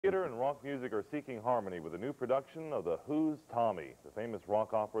Theater and rock music are seeking harmony with a new production of The Who's Tommy. The famous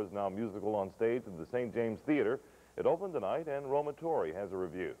rock opera is now musical on stage at the St. James Theater. It opened tonight, and Roma Torre has a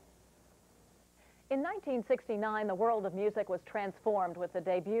review. In 1969, the world of music was transformed with the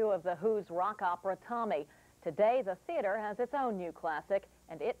debut of The Who's rock opera Tommy. Today, the theater has its own new classic,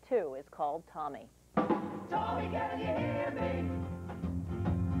 and it too is called Tommy. Tommy, can you hear me?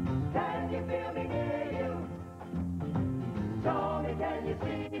 Can you feel me near you? Tommy, can you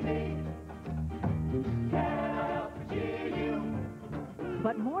see me? Can I help to cheer you?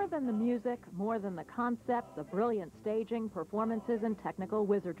 But more than the music, more than the concept, the brilliant staging, performances, and technical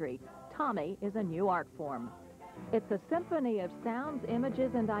wizardry, Tommy is a new art form. It's a symphony of sounds,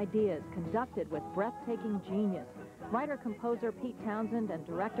 images, and ideas conducted with breathtaking genius. Writer-composer Pete Townsend and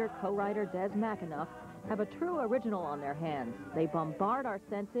director-co-writer Des McAnuff have a true original on their hands. They bombard our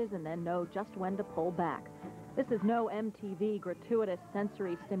senses and then know just when to pull back. This is no MTV gratuitous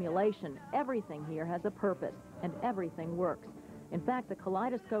sensory stimulation. Everything here has a purpose, and everything works. In fact, the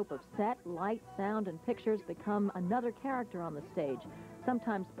kaleidoscope of set, light, sound, and pictures become another character on the stage,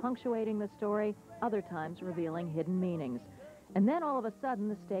 sometimes punctuating the story, other times revealing hidden meanings. And then all of a sudden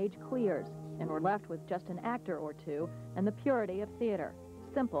the stage clears, and we're left with just an actor or two and the purity of theater,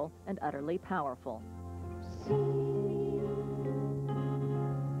 simple and utterly powerful.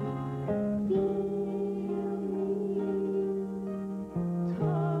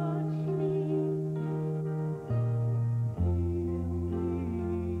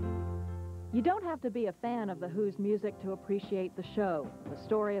 You don't have to be a fan of The Who's music to appreciate the show. The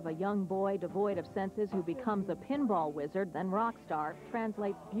story of a young boy devoid of senses who becomes a pinball wizard, then rock star,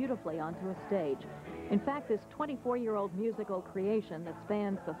 translates beautifully onto a stage. In fact, this 24-year-old musical creation that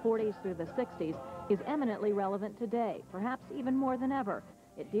spans the 40s through the 60s is eminently relevant today, perhaps even more than ever.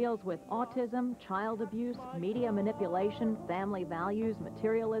 It deals with autism, child abuse, media manipulation, family values,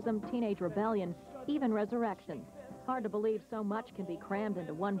 materialism, teenage rebellion, even resurrection. Hard to believe so much can be crammed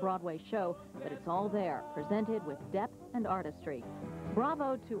into one Broadway show, but it's all there, presented with depth and artistry.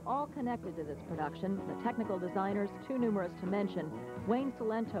 Bravo to all connected to this production, the technical designers, too numerous to mention, Wayne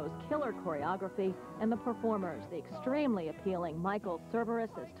Salento's killer choreography, and the performers, the extremely appealing Michael Cerveris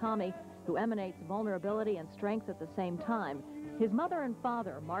as Tommy, who emanates vulnerability and strength at the same time, his mother and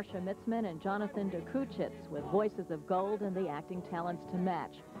father, Marcia Mitzman and Jonathan Dokuchitz, with voices of gold and the acting talents to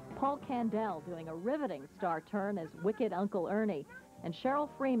match. Paul Candell doing a riveting star turn as wicked Uncle Ernie, and Cheryl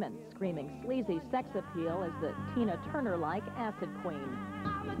Freeman screaming sleazy sex appeal as the Tina Turner-like acid queen.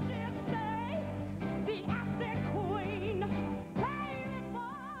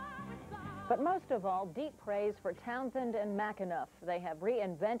 But most of all, deep praise for Townsend and McAnuff. They have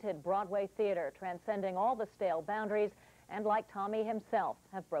reinvented Broadway theater, transcending all the stale boundaries, and like Tommy himself,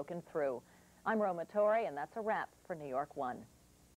 have broken through. I'm Roma Torre, and that's a wrap for New York One.